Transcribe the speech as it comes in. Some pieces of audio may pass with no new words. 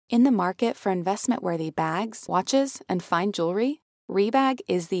In the market for investment-worthy bags, watches, and fine jewelry, Rebag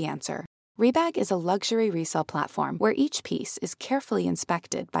is the answer. Rebag is a luxury resale platform where each piece is carefully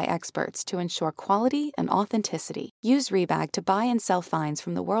inspected by experts to ensure quality and authenticity. Use Rebag to buy and sell finds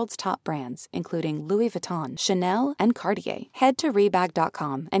from the world's top brands, including Louis Vuitton, Chanel, and Cartier. Head to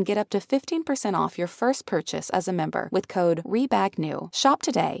Rebag.com and get up to 15% off your first purchase as a member with code REBAGNEW. Shop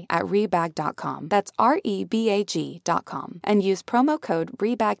today at Rebag.com. That's REBAG.com. And use promo code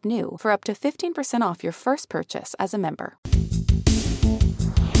REBAGNEW for up to 15% off your first purchase as a member.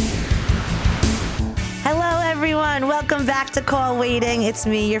 Hello, everyone. Welcome back to Call Waiting. It's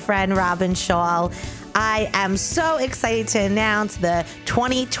me, your friend, Robin Shaw. I am so excited to announce the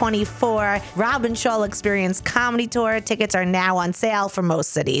 2024 Robin Shaw Experience Comedy Tour. Tickets are now on sale for most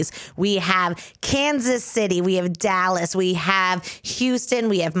cities. We have Kansas City, we have Dallas, we have Houston,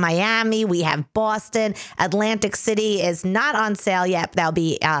 we have Miami, we have Boston. Atlantic City is not on sale yet. That'll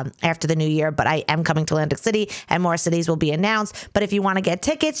be after the new year, but I am coming to Atlantic City and more cities will be announced. But if you want to get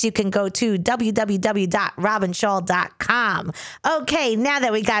tickets, you can go to www.robinshaw.com. Okay, now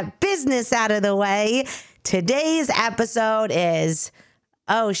that we got business out of the way, today's episode is,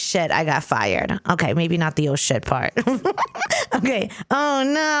 oh shit, I got fired. Okay, maybe not the oh shit part. Okay, oh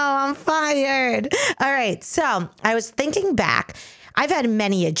no, I'm fired. All right, so I was thinking back. I've had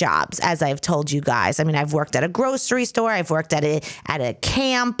many jobs, as I've told you guys. I mean, I've worked at a grocery store. I've worked at a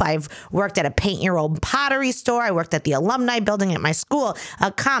camp. I've worked at a paint-your-own pottery store. I worked at the alumni building at my school, a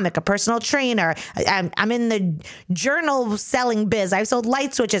comic, a personal trainer. I'm in the journal selling biz. I've sold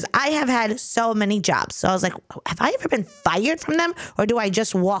light switches. I have had so many jobs. So I was like, have I ever been fired from them? Or do I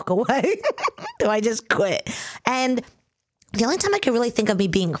just walk away? Do I just quit? And the only time I could really think of me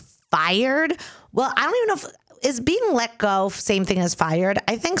being fired, well, I don't even know if... Is being let go same thing as fired?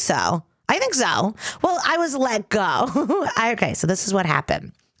 I think so. Well, I was let go. Okay, so this is what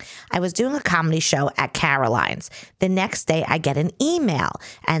happened. I was doing a comedy show at Caroline's. The next day, I get an email,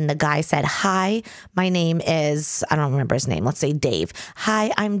 and the guy said, "Hi, my name is," I don't remember his name. Let's say Dave.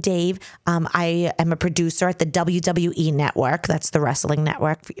 "Hi, I'm Dave. I am a producer at the WWE Network." That's the wrestling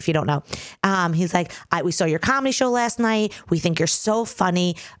network, if you don't know. He's like, "We saw your comedy show last night. We think you're so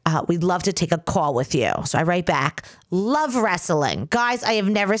funny. We'd love to take a call with you." So I write back, "Love wrestling. Guys, I have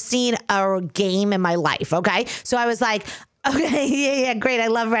never seen a game in my life." Okay. So I was like, okay, yeah, great. I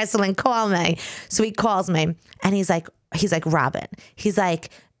love wrestling. Call me. So he calls me and he's like, "Robin," he's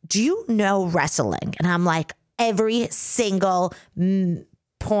like, "Do you know wrestling?" And I'm like, every single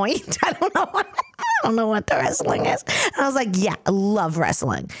point. I don't know what the wrestling is. And I was like, "Yeah, I love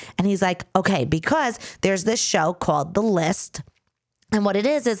wrestling." And he's like, "Okay, because there's this show called The List." And what it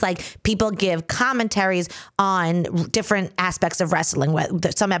is like people give commentaries on different aspects of wrestling.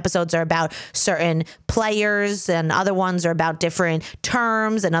 Some episodes are about certain players and other ones are about different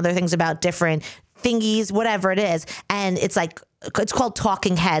terms and other things about different thingies, whatever it is. And it's like, it's called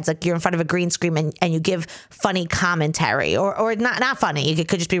Talking Heads. Like you're in front of a green screen and you give funny commentary or not funny. It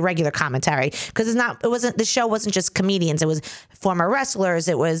could just be regular commentary because the show wasn't just comedians. It was former wrestlers.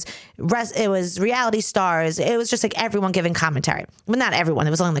 It was reality stars. It was just like everyone giving commentary. Well, not everyone.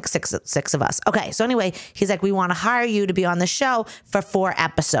 There was only like six of us. Okay. So anyway, he's like, "We want to hire you to be on the show for 4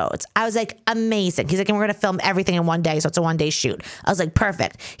 episodes." I was like, amazing. He's like, "And we're going to film everything in one day. So it's a 1-day shoot." I was like,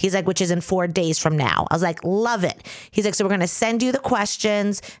 perfect. He's like, "Which is in 4 days from now." I was like, love it. He's like, "So we're going to send you the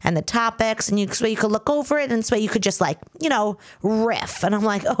questions and the topics and so you could look over it and so you could just like, riff." And I'm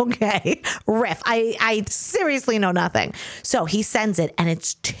like, okay, riff. I seriously know nothing. So he sends it and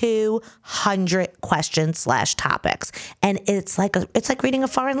it's 200 questions / topics. And it's like reading a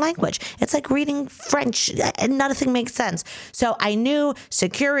foreign language. It's like reading French and nothing makes sense. So I knew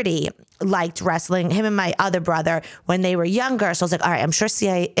security liked wrestling, him and my other brother, when they were younger. So I was like, all right, I'm sure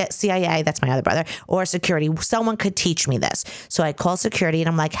CIA, that's my other brother, or security, someone could teach me this. So I call security and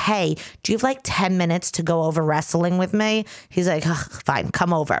I'm like, "Hey, do you have like 10 minutes to go over wrestling with me?" He's like, "Fine,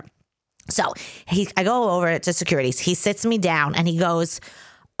 come over." So I go over to security. He sits me down and he goes,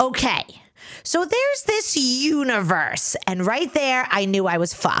 "Okay, so there's this universe." And right there, I knew I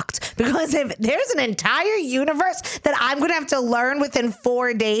was fucked. Because if there's an entire universe that I'm going to have to learn within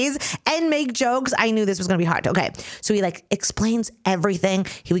 4 days and make jokes, I knew this was going to be hard. Okay. So he like explains everything.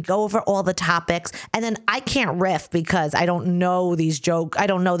 He would go over all the topics. And then I can't riff because I don't know these jokes. I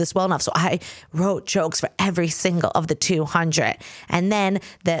don't know this well enough. So I wrote jokes for every single of the 200. And then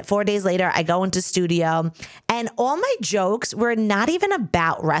 4 days later, I go into studio and all my jokes were not even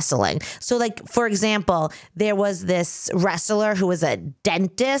about wrestling. So like, for example, there was this wrestler who was a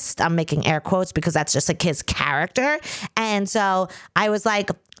dentist. I'm making air quotes because that's just like his character. And so I was like,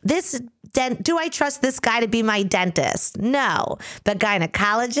 do I trust this guy to be my dentist? No. But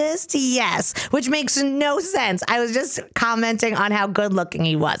gynecologist? Yes. Which makes no sense. I was just commenting on how good looking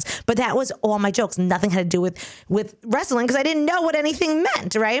he was. But that was all my jokes. Nothing had to do with wrestling because I didn't know what anything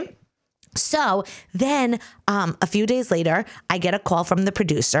meant, right? So then a few days later, I get a call from the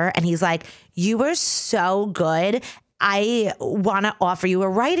producer and he's like, you were so good. I want to offer you a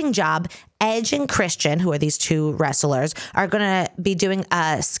writing job. Edge and Christian, who are these two wrestlers, are going to be doing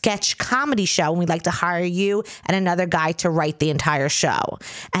a sketch comedy show. And we'd like to hire you and another guy to write the entire show.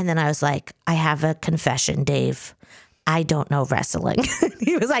 And then I was like, I have a confession, Dave. I don't know wrestling.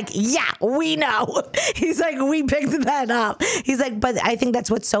 He was like, yeah, we know. He's like, we picked that up. He's like, but I think that's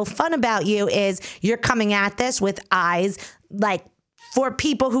what's so fun about you is you're coming at this with eyes like, for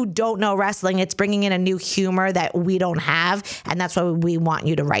people who don't know wrestling, it's bringing in a new humor that we don't have. And that's why we want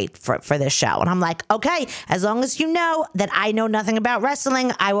you to write for this show. And I'm like, okay, as long as you know that I know nothing about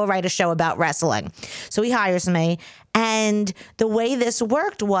wrestling, I will write a show about wrestling. So he hires me. And the way this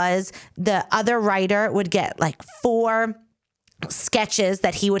worked was the other writer would get like 4 sketches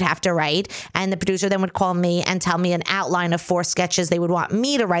that he would have to write, and the producer then would call me and tell me an outline of 4 sketches they would want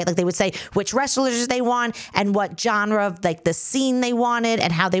me to write. Like they would say which wrestlers they want and what genre of like the scene they wanted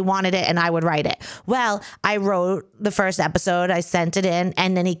and how they wanted it, and I would write it. Well, I wrote the first episode, I sent it in,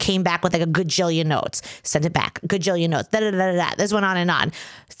 and then he came back with like a gajillion notes. Sent it back, gajillion notes. This went on and on.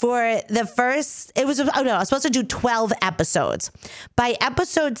 For the first, I was supposed to do 12 episodes. By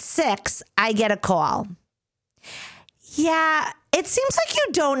episode 6, I get a call. Yeah, it seems like you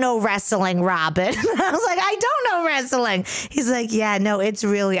don't know wrestling, Robin. I was like, I don't know wrestling. He's like, yeah, no, it's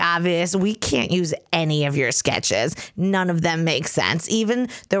really obvious. We can't use any of your sketches. None of them make sense. Even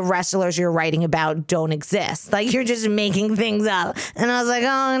the wrestlers you're writing about don't exist. Like, you're just making things up. And I was like,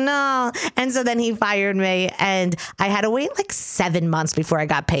 oh, no. And so then he fired me, and I had to wait like 7 months before I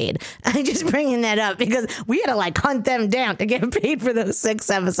got paid. I'm just bringing that up because we had to like hunt them down to get paid for those 6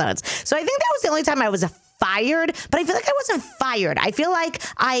 episodes. So I think that was the only time I was fired, but I feel like I wasn't fired. I feel like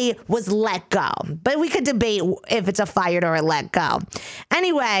I was let go, but we could debate if it's a fired or a let go.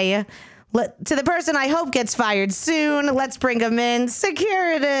 Anyway, to the person I hope gets fired soon, let's bring him in.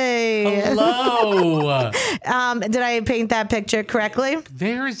 Security. Hello. Did I paint that picture correctly?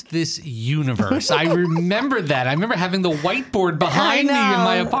 There's this universe. I remember that. I remember having the whiteboard behind me in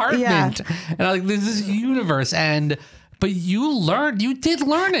my apartment. Yeah. And I was like, this is universe. But you did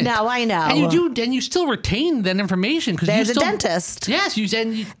learn it. No, I know. And you still retain that information. There's a dentist. Yes.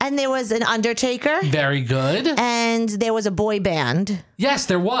 And there was an undertaker. Very good. And there was a boy band. Yes,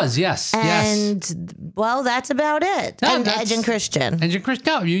 there was. Yes. Well, that's about it. No, and Edge and Christian.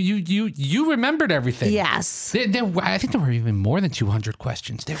 No, you remembered everything. Yes. I think there were even more than 200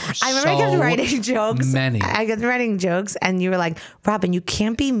 questions. I remember I kept writing jokes. Many. I kept writing jokes, and you were like, Robin, you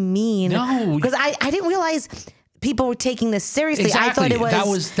can't be mean. No. Because I didn't realize people were taking this seriously. Exactly. I thought it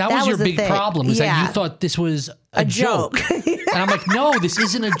was that was your big problem. Is that you thought this was a joke. And I'm like, no, this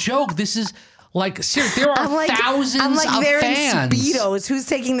isn't a joke. This is like serious. There are thousands of they're fans. In Speedos. Who's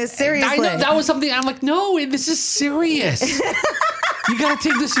taking this seriously? I know that was something. I'm like, no, this is serious. You gotta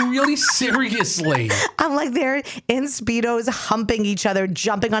take this really seriously. I'm like, they're in Speedos humping each other,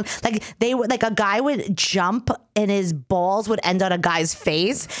 jumping on, like they would, like a guy would jump and his balls would end on a guy's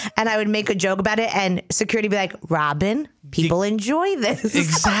face, and I would make a joke about it, and security would be like, Robin, people enjoy this.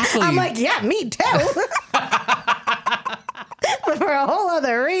 Exactly. I'm like, yeah, me too. But for a whole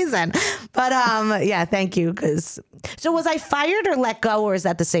other reason. But yeah, thank you. So was I fired or let go, or is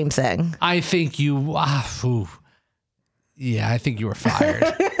that the same thing? I think you. Yeah, I think you were fired.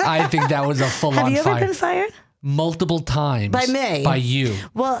 I think that was a full-on fire. Have you ever been fired? Multiple times. By me? By you.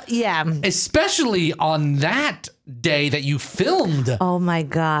 Well, yeah. Especially on that day that you filmed. Oh my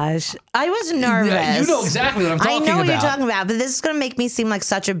gosh. I was nervous. Yeah, you know exactly what I'm talking about. I know what you're talking about, but this is going to make me seem like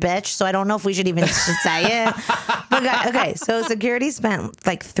such a bitch, so I don't know if we should even say it. But okay, so security spent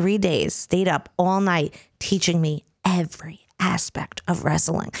like 3 days, stayed up all night teaching me every aspect of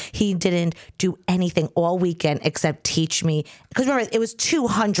wrestling. He didn't do anything all weekend except teach me, because remember, it was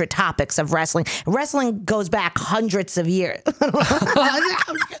 200 topics of wrestling. Wrestling goes back hundreds of years.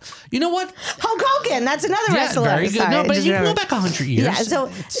 You know what? Hulk Hogan, that's another wrestler. Very good. Sorry, no, but you can go back 100 years. Yeah, so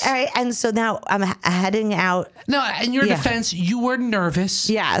all right, and so now I'm heading out. No, in your defense, you were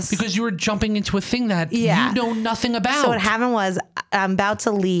nervous. Yes. Because you were jumping into a thing that you know nothing about. So what happened was, I'm about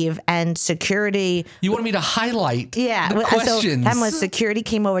to leave, and security. You wanted me to highlight the questions. So was security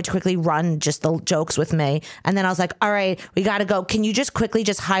came over to quickly run just the jokes with me. And then I was like, all right, we got to go. Can you just quickly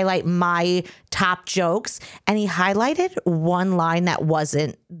just highlight my top jokes, and he highlighted one line that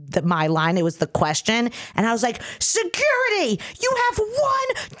wasn't my line. It was the question. And I was like, security, you have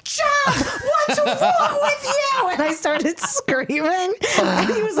one job. What's wrong with you? And I started screaming. And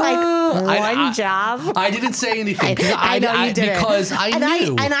he was like, one job? I didn't say anything. I know you didn't. Because I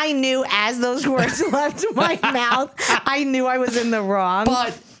knew. And I knew as those words left my mouth, I knew I was in the wrong.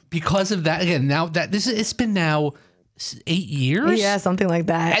 But because of that, again, now that it's been now 8 years? Yeah, something like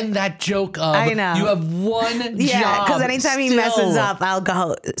that. And that joke of, I know. you have one job. Yeah, because anytime he messes up, I'll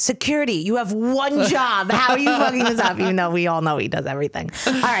go, security, you have one job. How are you fucking this up? Even though we all know he does everything.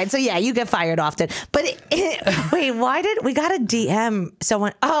 All right, so yeah, you get fired often. But wait, why did we got a DM?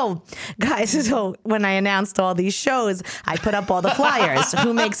 Someone, guys, so when I announced all these shows, I put up all the flyers.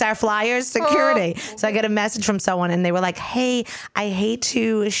 Who makes our flyers? Security. So I get a message from someone and they were like, hey, I hate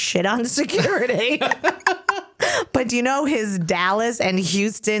to shit on security. But do you know his Dallas and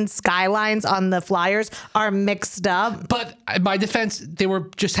Houston skylines on the flyers are mixed up? But in my defense, they were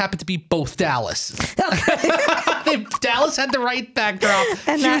just happened to be both Dallas. Okay. Dallas had the right backdrop.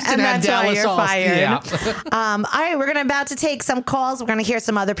 And Houston had that's Dallas why you're also. fired. Yeah. All right, we're about to take some calls. We're going to hear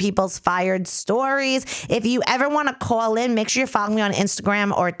some other people's fired stories. If you ever want to call in, make sure you're following me on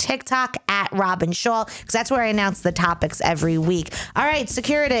Instagram or TikTok at Robin Shaw, because that's where I announce the topics every week. All right,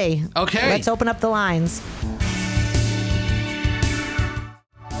 security. Okay. Let's open up the lines.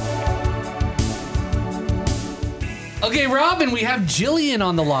 Okay, Robin, we have Jillian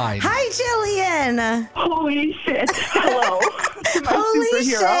on the line. Hi, Jillian. Holy shit. Hello. Holy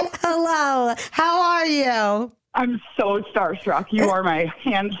shit. Hello. How are you? I'm so starstruck. You are my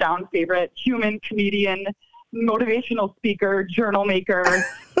hands down favorite human comedian, motivational speaker, journal maker,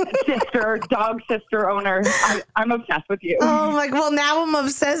 sister, dog sister owner. I'm obsessed with you. Oh my, well, now I'm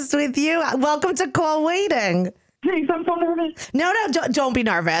obsessed with you. Welcome to Call Waiting. Thanks, I'm so nervous. No, don't be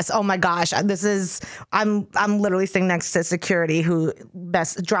nervous. Oh my gosh, I'm literally sitting next to security who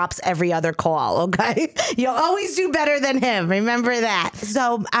drops every other call. Okay, you'll always do better than him. Remember that.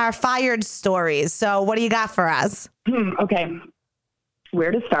 So our fired stories. So what do you got for us? Okay,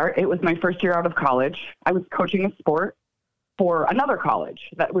 where to start? It was my first year out of college. I was coaching a sport for another college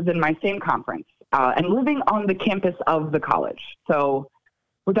that was in my same conference and living on the campus of the college. So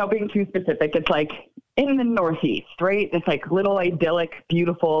without being too specific, it's like in the Northeast, right? It's like little idyllic,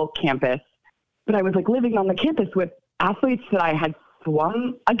 beautiful campus. But I was like living on the campus with athletes that I had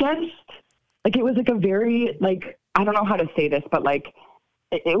swum against. Like it was like a very, like, I don't know how to say this, but like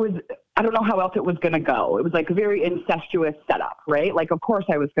it was, I don't know how else it was going to go. It was like a very incestuous setup, right? Like, of course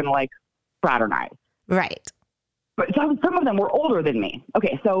I was going to like fraternize. Right. But some of them were older than me.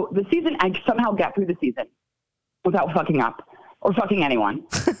 Okay. So the season, I somehow got through the season without fucking up. Or fucking anyone.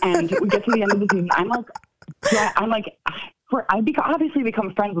 And we get to the end of the season. I obviously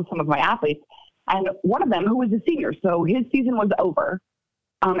become friends with some of my athletes. And one of them who was a senior, so his season was over.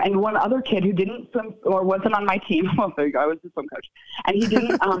 And one other kid who didn't swim or wasn't on my team. Well, there you go. I was the swim coach. And he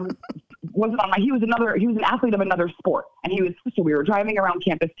didn't, he was an athlete of another sport. And so we were driving around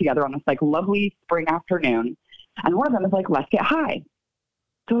campus together on this like lovely spring afternoon. And one of them was like, let's get high.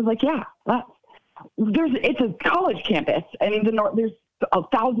 So I was like, yeah, let's. It's a college campus, and there's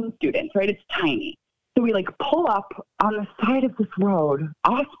 1,000 students, right? It's tiny. So we like pull up on the side of this road,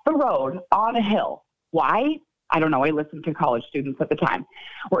 off the road, on a hill. Why? I don't know. I listened to college students at the time.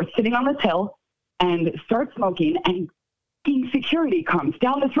 We're sitting on this hill and start smoking, and security comes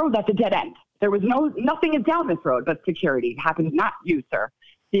down this road. That's a dead end. There was nothing is down this road but security. Happens not you, sir.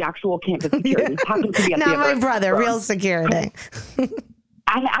 The actual campus security happens to be at the Not my other brother, road. real security.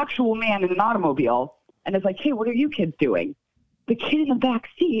 An actual man in an automobile, and it's like, hey, what are you kids doing? The kid in the back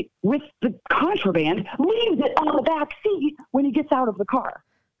seat with the contraband leaves it on the back seat when he gets out of the car.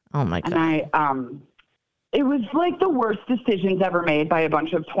 Oh my God. And it was like the worst decisions ever made by a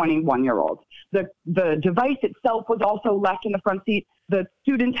bunch of 21-year-olds. The device itself was also left in the front seat. The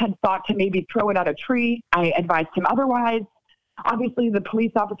students had thought to maybe throw it at a tree. I advised him otherwise. Obviously, the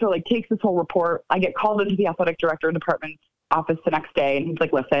police officer takes this whole report. I get called into the athletic director department office the next day, and he's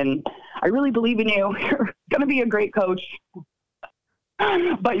like, listen, I really believe in you. You're going to be a great coach,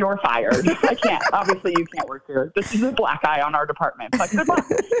 but you're fired. Obviously you can't work here. This is a black eye on our department, but good luck.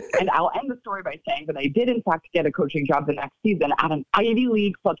 And I'll end the story by saying that I did in fact get a coaching job the next season at an Ivy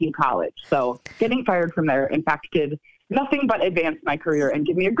League fucking college. So getting fired from there, in fact, did nothing but advance my career and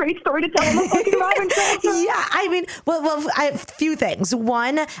give me a great story to tell on the fucking Robin show. Yeah, I mean, well, I have a few things.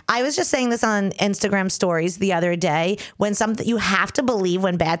 One, I was just saying this on Instagram stories the other day. When something, you have to believe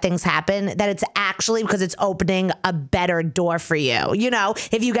when bad things happen that it's actually because it's opening a better door for you. You know,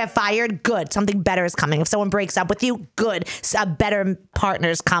 if you get fired, good, something better is coming. If someone breaks up with you, good, a better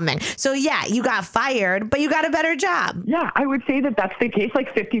partner's coming. So yeah, you got fired, but you got a better job. Yeah, I would say that that's the case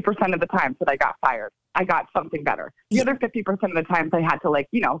like 50% of the times that I got fired. I got something better. The other 50% of the times I had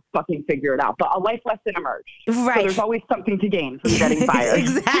to fucking figure it out. But a life lesson emerged. Right. So there's always something to gain from getting fired.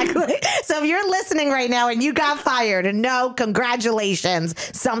 Exactly. So if you're listening right now and you got fired, no, congratulations.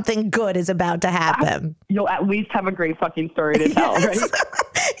 Something good is about to happen. You'll at least have a great fucking story to tell, right?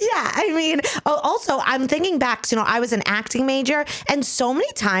 Yeah, I mean, also, I'm thinking back to, I was an acting major, and so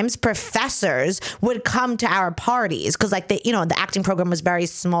many times professors would come to our parties because, the acting program was very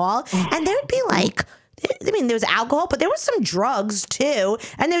small, and they would be like, I mean, there was alcohol, but there was some drugs too,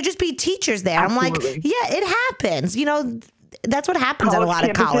 and there would just be teachers there. Absolutely. I'm like, yeah, it happens. That's what happens at a lot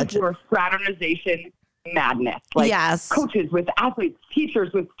of colleges. Were fraternization madness. Yes. Coaches with athletes,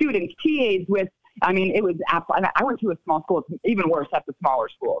 teachers with students, TAs with. I mean, it was absolutely. I went to a small school. It's even worse at the smaller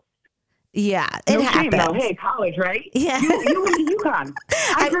schools. Yeah, it happens. No, hey, college, right? Yeah. You went to UConn.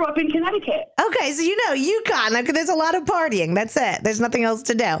 I grew up in Connecticut. Okay, so UConn. There's a lot of partying. That's it. There's nothing else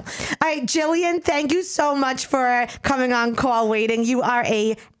to do. All right, Jillian, thank you so much for coming on Call Waiting. You are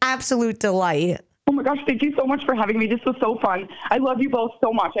a absolute delight. Oh my gosh, thank you so much for having me. This was so fun. I love you both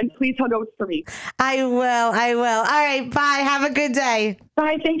so much. And please hug out for me. I will. All right, bye. Have a good day.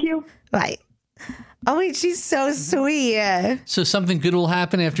 Bye, thank you. Bye. Oh, wait, she's so sweet. So something good will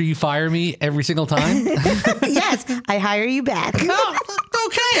happen after you fire me every single time? Yes, I hire you back. Oh,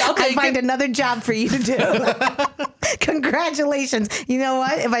 okay, I'll take I find another job for you to do. Congratulations. You know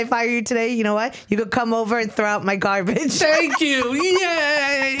what? If I fire you today, you know what? You could come over and throw out my garbage. Thank you.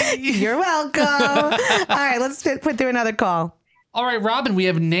 Yay. You're welcome. All right, let's put through another call. All right, Robin, we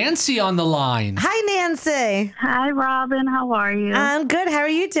have Nancy on the line. Hi, Nancy. Hi, Robin. How are you? I'm good. How are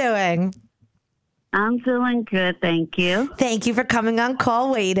you doing? I'm doing good, thank you. Thank you for coming on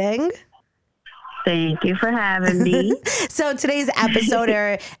Call Waiting. Thank you for having me. So today's episode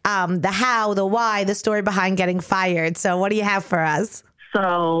are the how, the why, the story behind getting fired. So what do you have for us?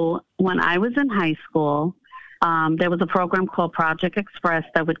 So when I was in high school, there was a program called Project Express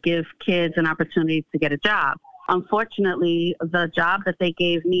that would give kids an opportunity to get a job. Unfortunately, the job that they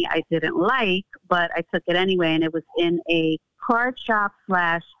gave me, I didn't like, but I took it anyway, and it was in a card shop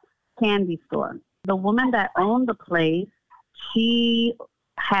 / candy store. The woman that owned the place, she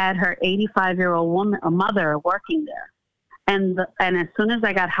had her 85-year-old woman, a mother, working there. And as soon as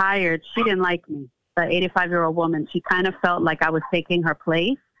I got hired, she didn't like me, the 85-year-old woman. She kind of felt like I was taking her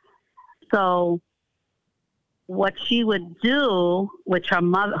place. So what she would do, which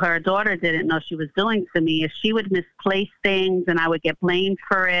her daughter didn't know she was doing to me, is she would misplace things and I would get blamed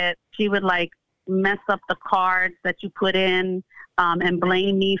for it. She would mess up the cards that you put in. And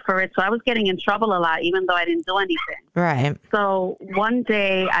blame me for it. So I was getting in trouble a lot, even though I didn't do anything. Right. So one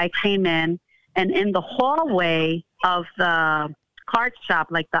day I came in, and in the hallway of the card shop,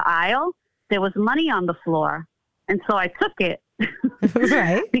 the aisle, there was money on the floor. And so I took it.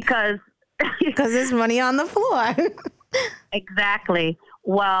 Right. Because there's money on the floor. Exactly.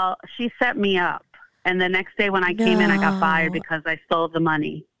 Well, she set me up. And the next day when I came in, I got fired because I stole the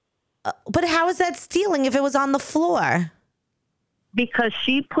money. But how is that stealing if it was on the floor? Because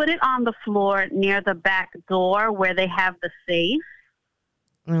she put it on the floor near the back door where they have the safe.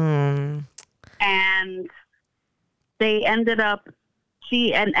 And they ended up,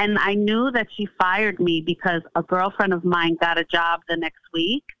 and I knew that she fired me because a girlfriend of mine got a job the next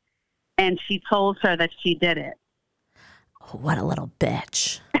week, and she told her that she did it. Oh, what a little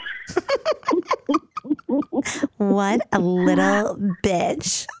bitch. What a little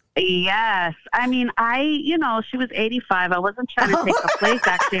bitch. Yes. I mean, she was 85. I wasn't trying to take her place.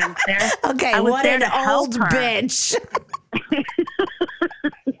 Actually, I was there. Okay, I was what there an to help old her. bitch.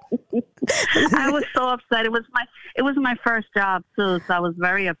 I was so upset. It was my first job too, so I was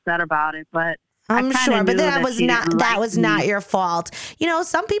very upset about it. But I'm sure, but that was not your fault.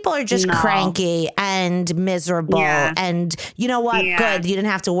 Some people are just cranky and miserable, and you know what? Yeah. Good, you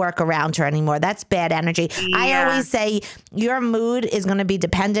didn't have to work around her anymore. That's bad energy. Yeah. I always say your mood is going to be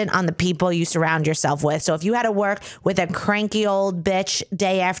dependent on the people you surround yourself with. So if you had to work with a cranky old bitch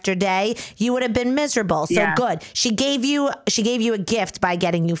day after day, you would have been miserable. So good. She gave you a gift by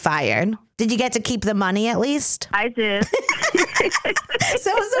getting you fired. Did you get to keep the money at least? I did. So it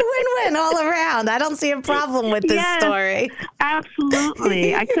was a win-win all around. I don't see a problem with this story.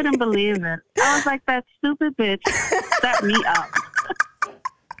 Absolutely. I couldn't believe it. I was like, that stupid bitch set me up.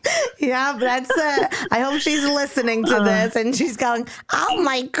 Yeah, that's I hope she's listening to this and she's going, oh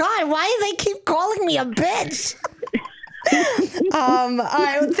my God, why do they keep calling me a bitch? All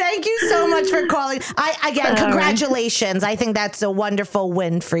right. Well, thank you so much for calling. Congratulations. I think that's a wonderful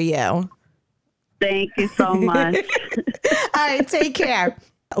win for you. Thank you so much. All right. Take care.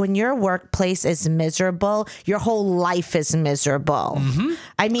 When your workplace is miserable, your whole life is miserable. Mm-hmm.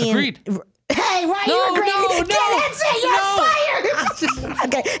 I mean, agreed. Hey, why are you agreeing? You're fired.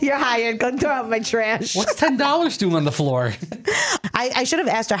 Okay, you're hired. Go throw out my trash. What's $10 doing on the floor? I should have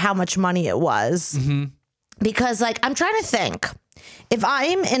asked her how much money it was. Mm-hmm. Because, I'm trying to think. If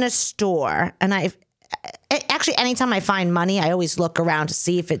I'm in a store and actually, anytime I find money, I always look around to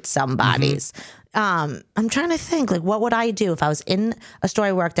see if it's somebody's. I'm trying to think, what would I do if I was in a store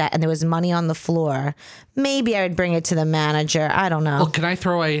I worked at and there was money on the floor? Maybe I would bring it to the manager. I don't know. Well, can I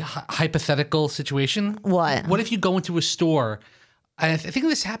throw a hypothetical situation? What? What if you go into a store? I think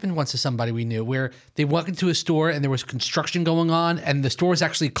this happened once to somebody we knew where they walked into a store and there was construction going on and the store was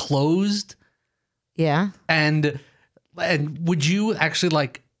actually closed. Yeah. And would you actually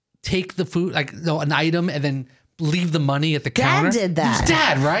take the food, an item and then leave the money at the counter? Dad did that. It was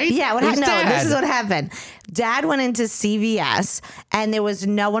Dad, right? Yeah. Dad. This is what happened. Dad went into CVS and there was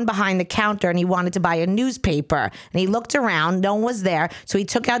no one behind the counter and he wanted to buy a newspaper and he looked around, no one was there. So he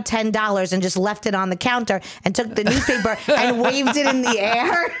took out $10 and just left it on the counter and took the newspaper and waved it in the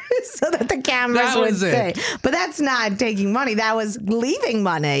air so that the cameras would see. But that's not taking money. That was leaving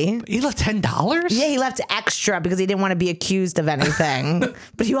money. He left $10? Yeah, he left extra because he didn't want to be accused of anything.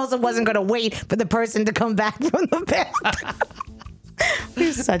 But he also wasn't going to wait for the person to come back from the bathroom.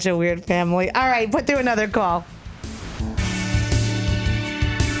 We're such a weird family. All right, put through another call.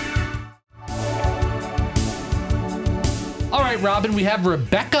 All right, Robin, we have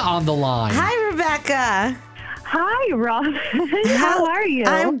Rebecca on the line. Hi, Rebecca. Hi, Robin. How are you?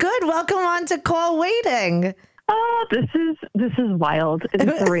 I'm good. Welcome on to Call Waiting. Oh, this is wild and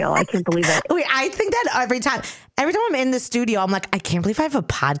surreal. I can't believe it. Wait, I think that every time I'm in the studio, I'm like, I can't believe I have a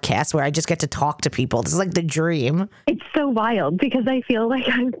podcast where I just get to talk to people. This is like the dream. It's so wild because I feel like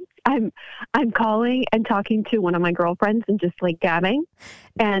I'm calling and talking to one of my girlfriends and just gabbing.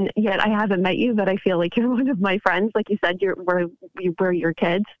 And yet I haven't met you, but I feel like you're one of my friends. Like you said, we're your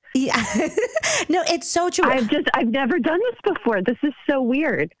kids. Yeah. No, it's so true. I've never done this before. This is so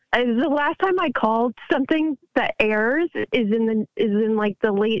weird. The last time I called something that airs is in the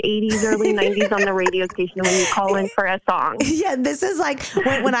late 80s, early 90s on the radio station when you call in for a song. Yeah, this is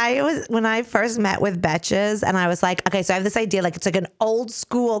when I first met with Betches and I was like, okay, so I have this idea, it's like an old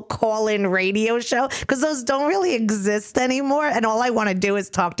school call-in radio show because those don't really exist anymore. And all I want to do is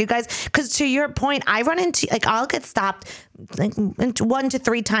talk to you guys. Because to your point, I run into, I'll get stopped 1 to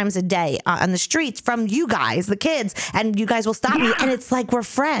 3 times a day on the streets from you guys, the kids, and you guys will stop me. And it's like we're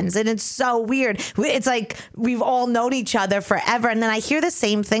friends and it's so weird. It's like we've all known each other forever. And then I hear the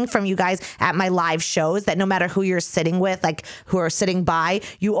same thing from you guys at my live shows that no matter who you're sitting with, who are sitting by,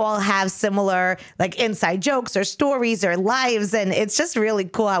 you all have similar inside jokes or stories or lives. And it's just really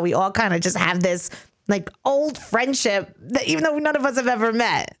cool how we all kind of just have this old friendship that even though none of us have ever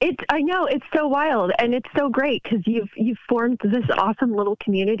met. I know it's so wild and it's so great because you've formed this awesome little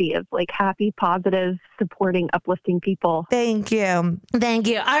community of happy, positive, supporting, uplifting people. Thank you. All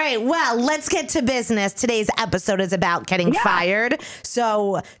right. Well, let's get to business. Today's episode is about getting fired.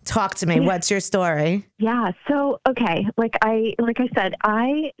 So talk to me. What's your story? Yeah. So, okay. Like I said,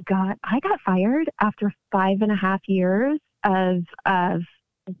 I got fired after 5.5 years of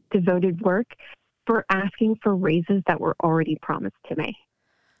devoted work for asking for raises that were already promised to me.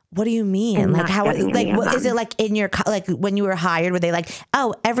 What do you mean? How? Is it in your when you were hired? Were they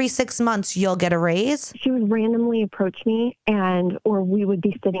every 6 months you'll get a raise? She would randomly approach me, or we would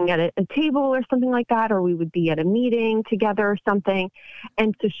be sitting at a table or something like that, or we would be at a meeting together or something,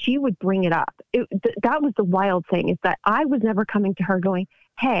 and so she would bring it up. That was the wild thing, is that I was never coming to her going,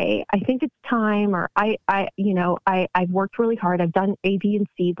 "Hey, I think it's time," or I've worked really hard. I've done A, B, and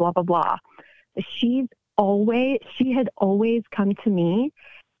C, blah blah blah. She had always come to me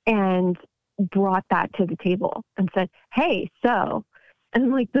and brought that to the table and said, "Hey, so,"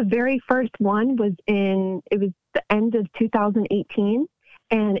 and the very first one was it was the end of 2018,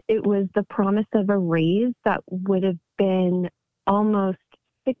 and it was the promise of a raise that would have been almost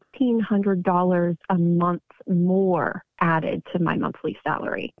 $1,600 a month more added to my monthly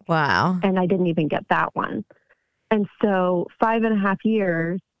salary. Wow. And I didn't even get that one. And so 5.5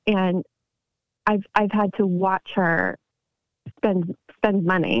 years, and I've had to watch her spend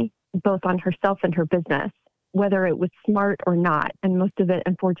money both on herself and her business, whether it was smart or not. And most of it,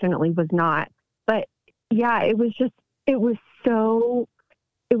 unfortunately, was not. But yeah, it was so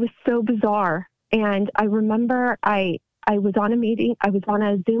bizarre. And I remember I was on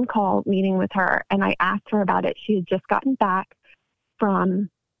a Zoom call meeting with her, and I asked her about it. She had just gotten back from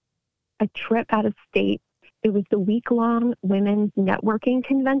a trip out of state. It was the week-long women's networking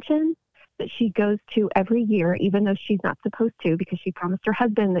convention that she goes to every year, even though she's not supposed to, because she promised her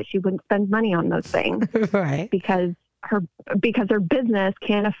husband that she wouldn't spend money on those things. Right. Because her business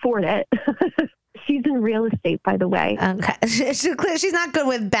can't afford it. She's in real estate, by the way. Okay. She's not good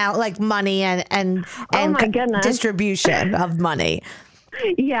with money and oh my goodness, distribution of money.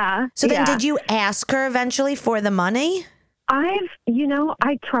 Yeah. So then did you ask her eventually for the money? I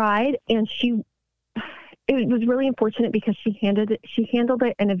tried, and it was really unfortunate because she handled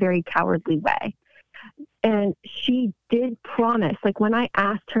it in a very cowardly way. And she did promise, like when I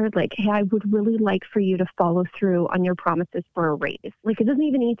asked her, like, hey, I would really like for you to follow through on your promises for a raise. Like, it doesn't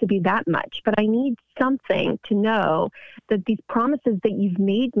even need to be that much, but I need something to know that these promises that you've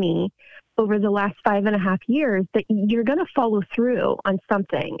made me over the last 5.5 years, that you're going to follow through on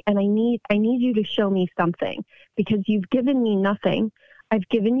something. And I need you to show me something, because you've given me nothing. I've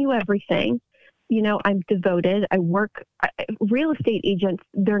given you everything. I'm devoted. I work. Real estate agents,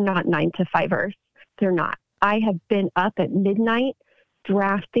 they're not 9-to-5ers. They're not. I have been up at midnight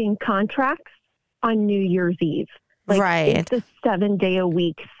drafting contracts on New Year's Eve. Right. It's a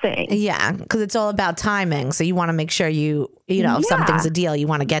 7-day-a-week thing. Yeah, because it's all about timing. So you want to make sure if something's a deal, you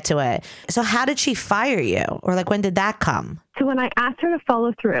want to get to it. So how did she fire you? Or when did that come? So when I asked her to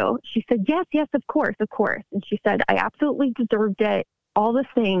follow through, she said, yes, of course. And she said, I absolutely deserved it, all the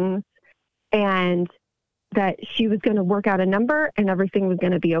things, and that she was going to work out a number and everything was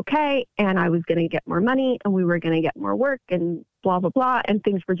going to be okay. And I was going to get more money and we were going to get more work and blah, blah, blah. And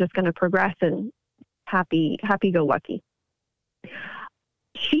things were just going to progress and happy go lucky.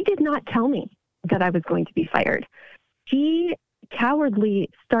 She did not tell me that I was going to be fired. She cowardly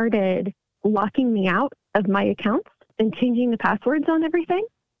started locking me out of my accounts and changing the passwords on everything.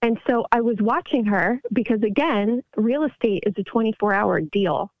 And so I was watching her because, again, real estate is a 24-hour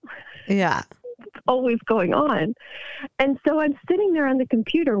deal. Yeah. Always going on. And so I'm sitting there on the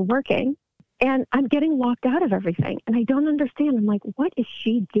computer working, and I'm getting locked out of everything. And I don't understand. I'm like, what is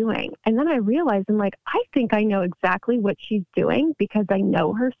she doing? And then I realized, I'm like, I think I know exactly what she's doing because I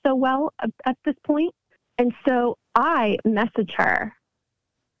know her so well at this point. And so I message her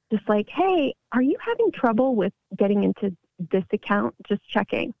just like, hey, are you having trouble with getting into this account? Just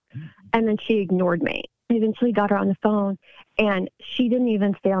checking. And then she ignored me. I eventually got her on the phone, and she didn't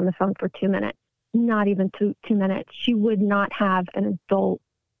even stay on the phone for 2 minutes. Not even two minutes. She would not have an adult,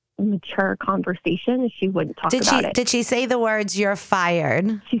 mature conversation. She wouldn't talk about it. Did she say the words, "You're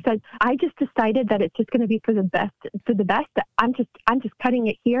fired"? She said, I just decided that it's just going to be for the best. I'm just cutting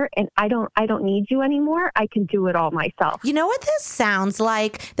it here, and I don't need you anymore. I can do it all myself. You know what this sounds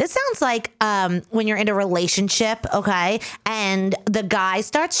like? This sounds like when you're in a relationship, okay, and the guy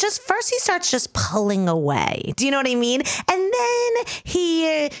starts just pulling away. Do you know what I mean? And then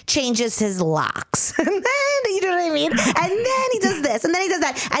he changes his locks. And then, you know what I mean? And then he does this, and then he does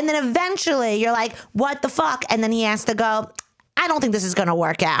that. And then eventually you're like, what the fuck? And then he has to go, I don't think this is going to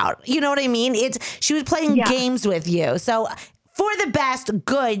work out. You know what I mean? She was playing games with you. So for the best,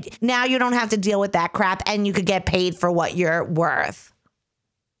 good. Now you don't have to deal with that crap, and you could get paid for what you're worth.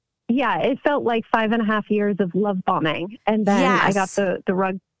 Yeah, it felt like 5.5 years of love bombing. And then I got the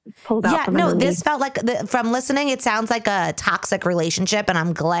rug pulled out from underneath. This felt like, from listening, it sounds like a toxic relationship, and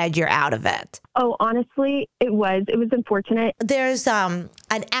I'm glad you're out of it. Oh, honestly, it was unfortunate. There's an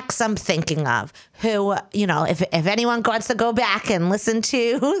ex I'm thinking of who, if anyone wants to go back and listen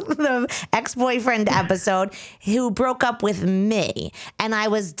to the ex-boyfriend episode, who broke up with me. And I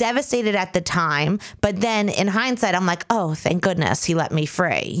was devastated at the time. But then in hindsight, I'm like, oh, thank goodness he let me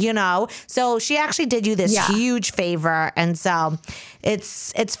free, So she actually did you this huge favor. And so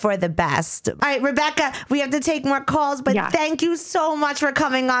it's for the best. All right, Rebecca, we have to take more calls, but thank you so much for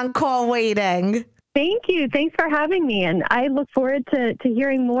coming on Call Waiting. Thank you. Thanks for having me. And I look forward to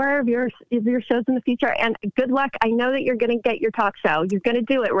hearing more of your shows in the future. And good luck. I know that you're going to get your talk show. You're going to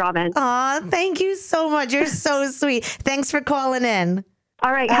do it, Robin. Aw, thank you so much. You're so sweet. Thanks for calling in.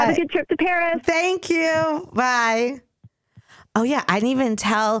 All right. Have a good trip to Paris. Thank you. Bye. Oh, yeah. I didn't even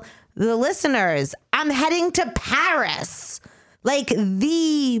tell the listeners I'm heading to Paris.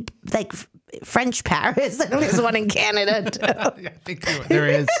 French Paris. I know there's one in Canada, too. I think there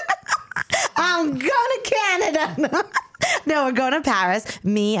is. I'm going to Canada. No, we're going to Paris.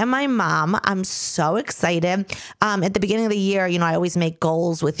 Me and my mom. I'm so excited. At the beginning of the year, I always make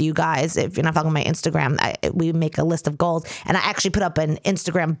goals with you guys. If you're not following my Instagram, we make a list of goals. And I actually put up an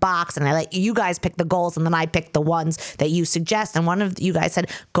Instagram box and I let you guys pick the goals and then I pick the ones that you suggest. And one of you guys said,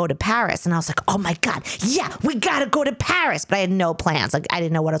 go to Paris. And I was like, oh my God, yeah, we got to go to Paris. But I had no plans. Like I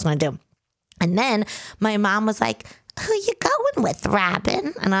didn't know what I was going to do. And then my mom was like, who you going with,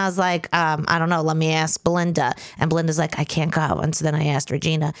 Robin? And I was like, I don't know. Let me ask Belinda. And Belinda's like, I can't go. And so then I asked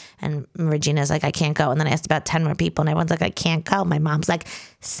Regina, and Regina's like, I can't go. And then I asked about 10 more people, and everyone's like, I can't go. My mom's like,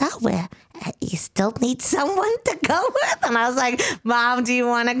 so you still need someone to go with? And I was like, Mom, do you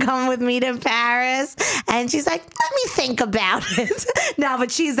want to come with me to Paris? And she's like, let me think about it. No, but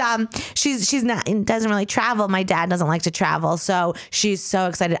she's not, doesn't really travel. My dad doesn't like to travel. So she's so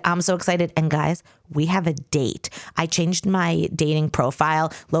excited. I'm so excited. And guys, we have a date. I changed my dating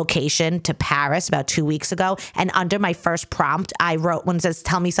profile location to Paris about 2 weeks ago. And under my first prompt, I wrote, when it says,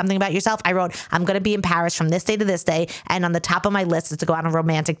 tell me something about yourself, I wrote, I'm going to be in Paris from this day to this day. And on the top of my list is to go on a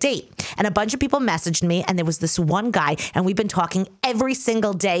romantic date. And a bunch of people messaged me, and there was this one guy, and we've been talking every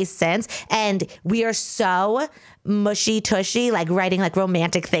single day since. And we are so mushy tushy, like writing like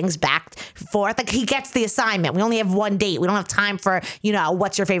romantic things back and forth. Like he gets the assignment. We only have one date. We don't have time for,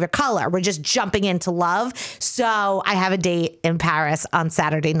 what's your favorite color? We're just jumping into love. So I have a date in Paris on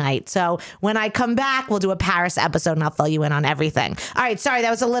Saturday night. So when I come back, we'll do a Paris episode and I'll fill you in on everything. All right. Sorry.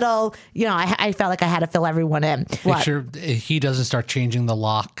 That was a little, I felt like I had to fill everyone in. Make sure he doesn't start changing the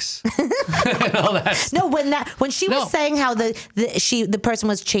locks. And all that. No, when she was saying how the person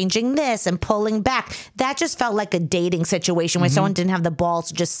was changing this and pulling back, that just felt like a dating situation where someone didn't have the balls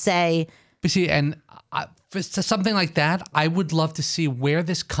to just say. But see, and for something like that, I would love to see where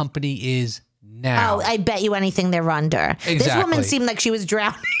this company is now. Oh, I bet you anything they're under. Exactly. This woman seemed like she was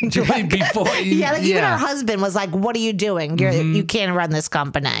drowning. Before, even her husband was like, "What are you doing? You can't run this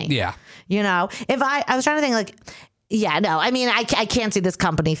company." Yeah. If I was trying to think like. Yeah, no, I mean, I can't see this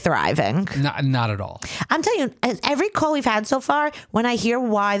company thriving. Not at all. I'm telling you, every call we've had so far, when I hear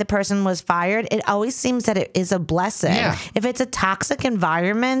why the person was fired, it always seems that it is a blessing. Yeah. If it's a toxic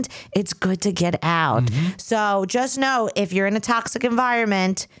environment, it's good to get out. So just know, if you're in a toxic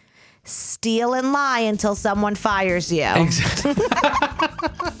environment, steal and lie until someone fires you. Exactly.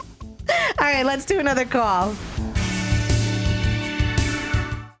 All right, let's do another call.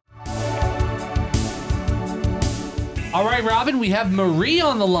 All right, Robin, we have Marie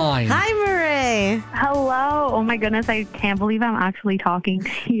on the line. Hi, Marie. Hello. Oh my goodness, I can't believe I'm actually talking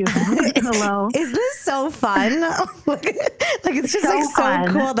to you. Hello. Is this so fun? like it's just so so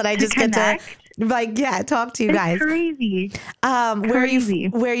cool that I just get to talk to you guys. It's crazy.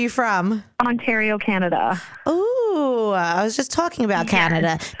 Where are you from? Ontario, Canada. Ooh, I was just talking about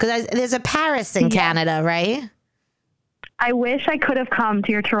Canada because there's a Paris in Canada, right? I wish I could have come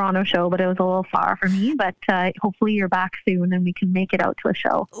to your Toronto show, but it was a little far for me. But hopefully you're back soon and we can make it out to a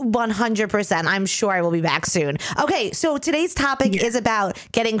show. 100%. I'm sure I will be back soon. Okay, so today's topic is about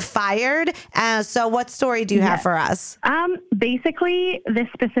getting fired. So what story do you have for us? Basically, this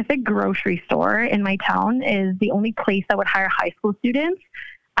specific grocery store in my town is the only place that would hire high school students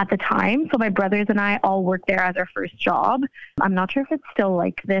at the time. So my brothers and I all worked there as our first job. I'm not sure if it's still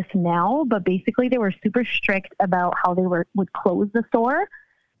like this now, but basically they were super strict about how they would close the store.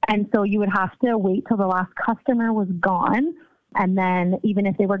 And so you would have to wait till the last customer was gone. And then even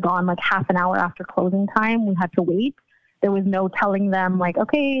if they were gone like half an hour after closing time, we had to wait. There was no telling them like,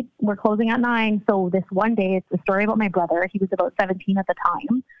 okay, we're closing at 9. So this one day, it's a story about my brother. He was about 17 at the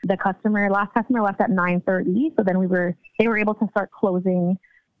time. The last customer left at 9:30. So then they were able to start closing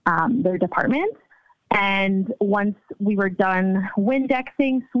their department. And once we were done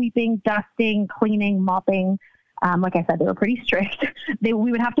Windexing, sweeping, dusting, cleaning, mopping, like I said, they were pretty strict. We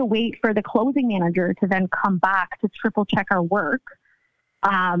would have to wait for the closing manager to then come back to triple check our work.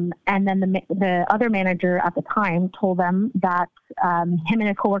 And then the other manager at the time told them that him and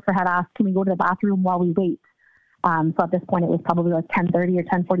a coworker had asked, can we go to the bathroom while we wait? So at this point, it was probably like 10:30 or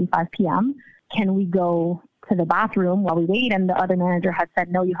 10:45 p.m. Can we go to the bathroom while we wait? And the other manager had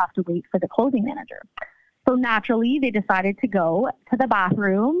said, no, you have to wait for the closing manager. So naturally, they decided to go to the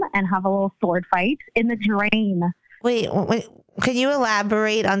bathroom and have a little sword fight in the drain. Wait, can you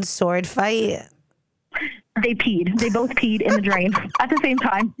elaborate on sword fight? They peed. They both peed in the drain at the same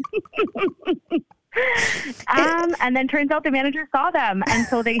time. And then turns out the manager saw them. And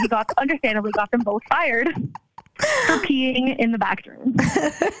so he understandably got them both fired for peeing in the back drain.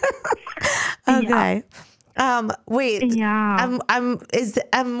 Okay. Wait. Yeah.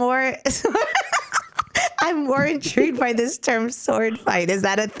 I'm more I'm more intrigued by this term sword fight. Is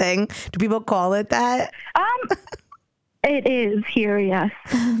that a thing? Do people call it that? It is here, yes.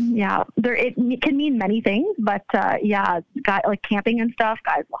 Yeah, it can mean many things, but like camping and stuff,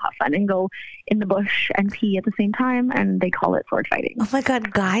 guys will have fun and go in the bush and pee at the same time, and they call it sword fighting. Oh my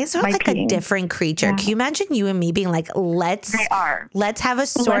God, guys are By like peeing. a different creature. Yeah. Can you imagine you and me being like, let's have a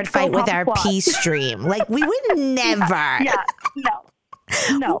sword Let's go fight with pop our squat. pee stream? Like we would never. Yeah,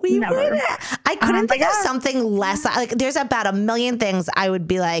 no, We never. wouldn't. I couldn't think of yeah. something less. Like, there's about a million things I would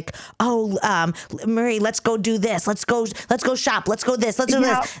be like, oh, Marie, let's go do this. Let's go shop. Let's go this. Let's do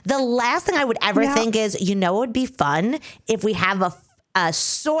Yeah. this. The last thing I would ever Yeah. think is, it would be fun if we have a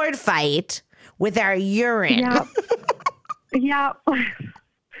sword fight with our urine. Yeah. Yeah.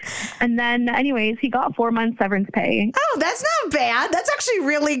 And then, anyways, he got 4 months severance pay. Oh, that's not bad. That's actually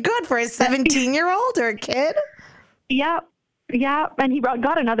really good for a 17-year-old or a kid. Yeah. Yeah, and he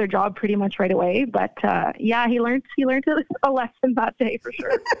got another job pretty much right away. But he learned a lesson that day for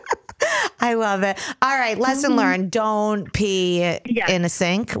sure. I love it. All right, lesson learned. Don't pee in a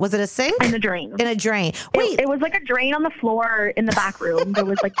sink. Was it a sink? In a drain. In a drain. Wait, It was like a drain on the floor in the back room. There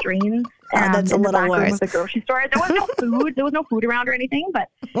was like drains. That's a in the little back room worse. of the grocery store. There was no food. There was no food around or anything, but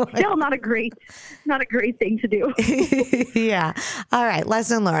still not a great thing to do. Yeah. All right.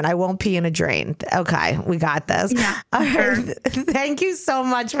 Lesson learned. I won't pee in a drain. Okay. We got this. Yeah, All sure. right. Thank you so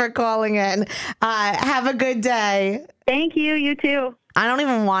much for calling in. Have a good day. Thank you. You too. I don't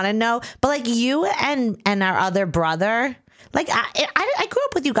even want to know, but like you and our other brother, like I grew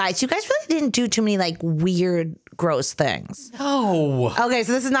up with you guys. You guys really didn't do too many like weird, gross things. No. Okay,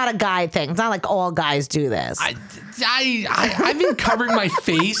 so this is not a guy thing. It's not like all guys do this. I've been covering my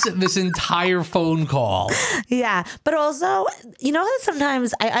face this entire phone call. Yeah, but also, that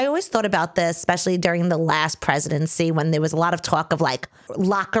sometimes I always thought about this, especially during the last presidency when there was a lot of talk of like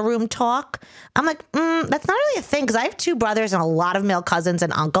locker room talk. I'm like, that's not really a thing because I have two brothers and a lot of male cousins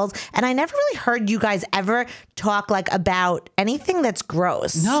and uncles, and I never really heard you guys ever talk like about anything that's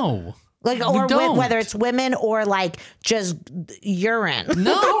gross. No. Like, we or don't. whether it's women or like just urine.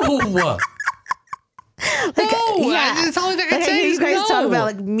 No. Like, No, yeah. it's all I can Like, I say hear is you guys no. talk about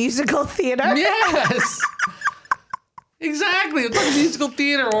like musical theater. Yes. Exactly. It's like musical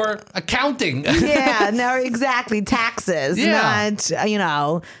theater or accounting. Yeah, no, exactly. Taxes, Yeah.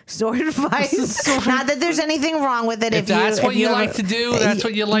 not, sword fights. Not that there's anything wrong with it. If that's what you like to do, that's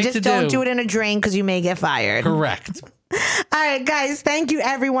what you like to Just don't do. do it in a drain because you may get fired. Correct. All right, guys, thank you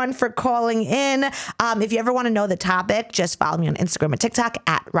everyone for calling in. If you ever want to know the topic, just follow me on Instagram and TikTok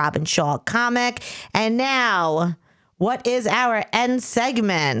at Robin Shaw Comic. And now, what is our end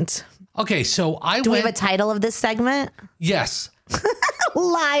segment? Okay, so Do we have a title of this segment? Yes.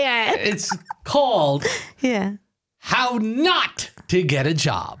 Liar. It's called Yeah. How Not to Get a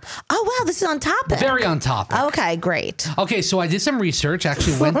Job. Oh, wow, this is on topic. Very on topic. Okay, great. Okay, so I did some research.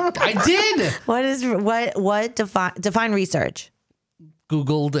 Actually, I did. What define research?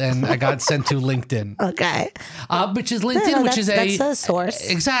 Googled and I got sent to LinkedIn. Okay. Which is LinkedIn, No, which is that's a source.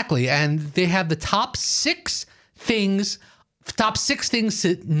 Exactly. And they have the top six things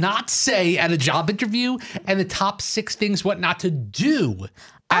to not say at a job interview and the top six things what not to do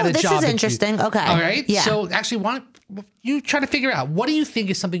at a this job is interview. interesting. Okay. All right. Yeah. So actually, why don't you try to figure out what do you think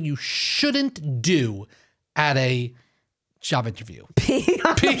is something you shouldn't do at a job interview? Pee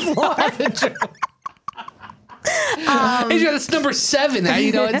on the floor. It's number 7.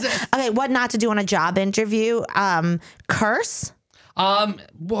 Okay, what not to do on a job interview? Curse? What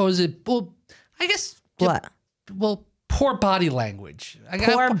was it? Well, I guess. What? Well, poor body language.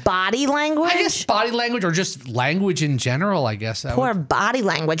 Poor body language? I guess body language or just language in general, I guess. Poor body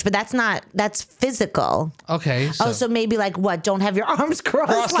language, but that's physical. Okay. So maybe like what? Don't have your arms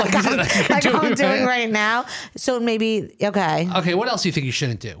crossed like you're I'm doing doing right right now. So maybe, okay. Okay, what else do you think you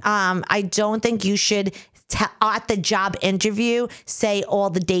shouldn't do? I don't think you should, at the job interview, say all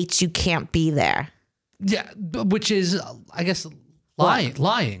the dates you can't be there. Yeah, which is, I guess,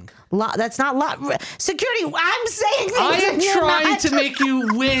 lying. That's not security. I'm saying things. I and you're am trying not. to make you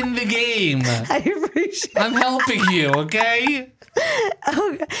win the game. I appreciate. I'm helping you, okay?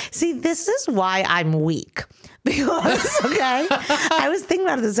 Okay. See, this is why I'm weak. Because, okay, I was thinking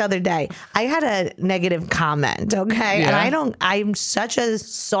about it this other day. I had a negative comment, okay? Yeah. And I'm such a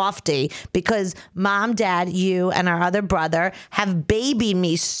softie because mom, dad, you, and our other brother have babied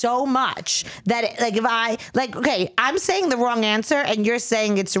me so much that, okay, I'm saying the wrong answer and you're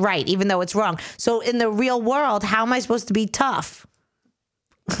saying it's right, even though it's wrong. So in the real world, how am I supposed to be tough?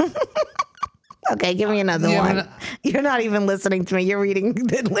 Okay, give me another one. You're not even listening to me. You're reading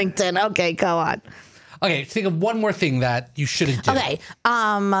the LinkedIn. Okay, go on. Okay, think of one more thing that you shouldn't do. Okay,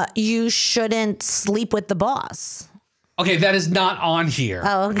 you shouldn't sleep with the boss. Okay, that is not on here.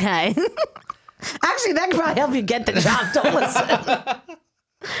 Oh, okay. Actually, that could probably help you get the job. Don't listen.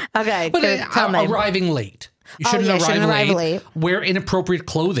 Okay, But tell me. arriving late. You shouldn't arrive late. Wear inappropriate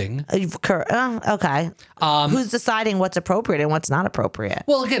clothing. Okay. Who's deciding what's appropriate and what's not appropriate?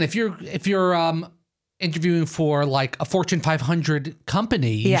 Well, again, if you're interviewing for like a Fortune 500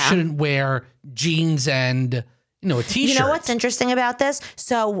 company, you shouldn't wear jeans and a t-shirt. You know what's interesting about this?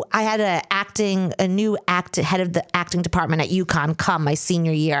 So I had a new head of the acting department at UConn come my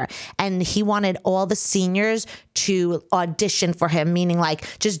senior year, and he wanted all the seniors to audition for him, meaning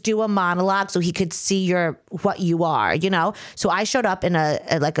like just do a monologue so he could see what you are, So I showed up in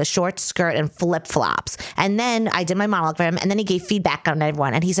a short skirt and flip flops, and then I did my monologue for him, and then he gave feedback on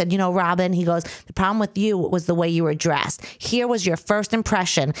everyone, and he said, Robin, he goes, the problem with you was the way you were dressed. Here was your first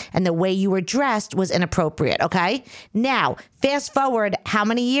impression, and the way you were dressed was inappropriate. Okay. Now, fast forward how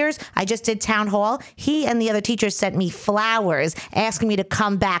many years? I just did town hall. He and the other teachers sent me flowers asking me to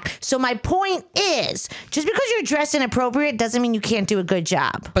come back. So my point is, just because you're dressed inappropriate doesn't mean you can't do a good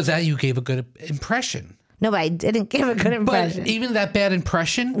job. But that you gave a good impression. No, but I didn't give a good impression. But even that bad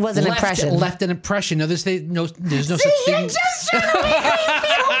impression left an impression. No, there's no such thing. You're just trying to make me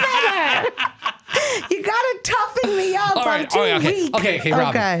feel better. You gotta toughen me up. I'm too weak. Okay, Robin.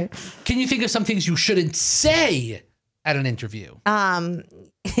 Okay. Can you think of some things you shouldn't say at an interview? Can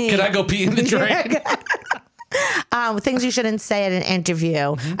I go pee in the drain? Things you shouldn't say at an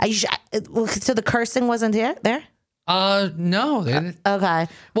interview. Mm-hmm. So the cursing wasn't there? No. Okay.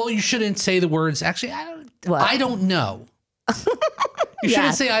 Well, you shouldn't say the words. Actually, I don't know. You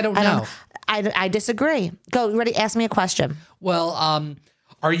shouldn't say I don't know. I disagree. Go. Ready? Ask me a question. Well,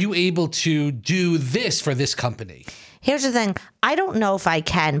 are you able to do this for this company? Here's the thing. I don't know if I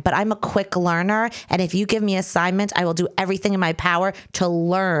can, but I'm a quick learner. And if you give me assignments, I will do everything in my power to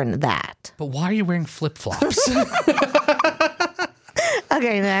learn that. But why are you wearing flip-flops?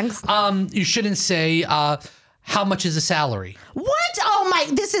 Okay, next. You shouldn't say, how much is the salary? What? Oh my,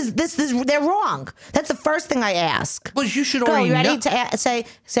 this is, they're wrong. That's the first thing I ask. Well, you should already know. You ready to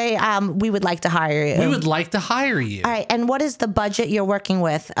say, we would like to hire you. We would like to hire you. All right. And what is the budget you're working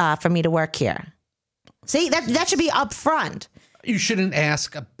with for me to work here? See, that should be up front. You shouldn't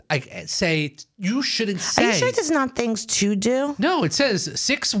ask, you shouldn't say. Are you sure there's not things to do? No, it says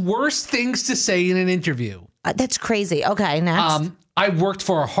 6 worst things to say in an interview. That's crazy. Okay, next. I worked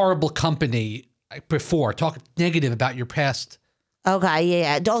for a horrible company before. Talk negative about your past. Okay,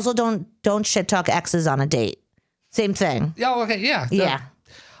 yeah. Also, don't shit talk exes on a date. Same thing. Yeah. Okay. Yeah. Yeah.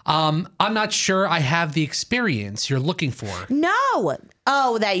 I'm not sure I have the experience you're looking for. No.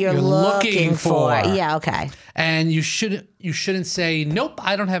 Oh, that you're looking for. Yeah. Okay. And you shouldn't say nope.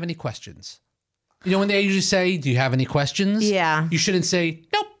 I don't have any questions. When they usually say, "Do you have any questions?" Yeah. You shouldn't say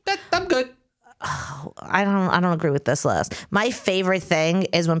nope. I'm good. Oh, I don't agree with this list. My favorite thing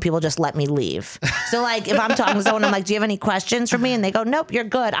is when people just let me leave. So like if I'm talking to someone, I'm like, do you have any questions for me? And they go, nope, you're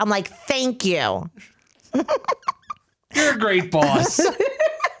good. I'm like, thank you. You're a great boss.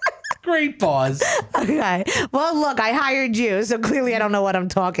 Great boss. Okay. Well, look, I hired you, so clearly I don't know what I'm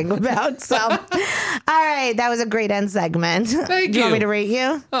talking about. So, all right. That was a great end segment. Thank you. Do you want me to rate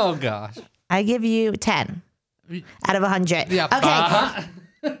you? Oh, gosh. I give you 10 out of 100. Yep. Okay.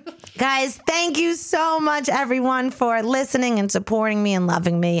 Guys, thank you so much, everyone, for listening and supporting me and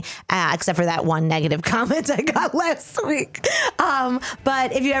loving me, except for that one negative comment I got last week.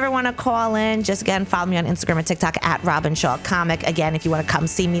 But if you ever want to call in, just again, follow me on Instagram and TikTok at Robin Shaw Comic. Again, if you want to come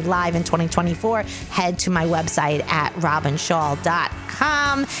see me live in 2024, head to my website at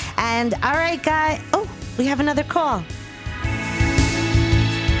robinshaw.com. And all right, guys. Oh, we have another call.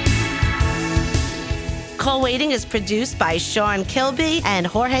 Call Waiting is produced by Sean Kilby and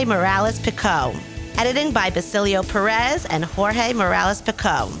Jorge Morales-Pico. Editing by Basilio Perez and Jorge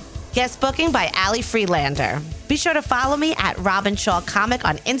Morales-Pico. Guest booking by Ali Freelander. Be sure to follow me at Robin Shaw Comic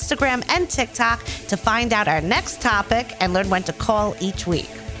on Instagram and TikTok to find out our next topic and learn when to call each week.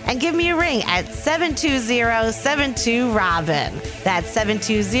 And give me a ring at 720-72-ROBIN. That's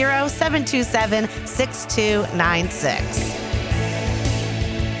 720-727-6296.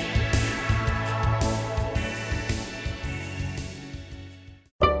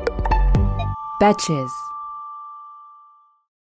 Betches.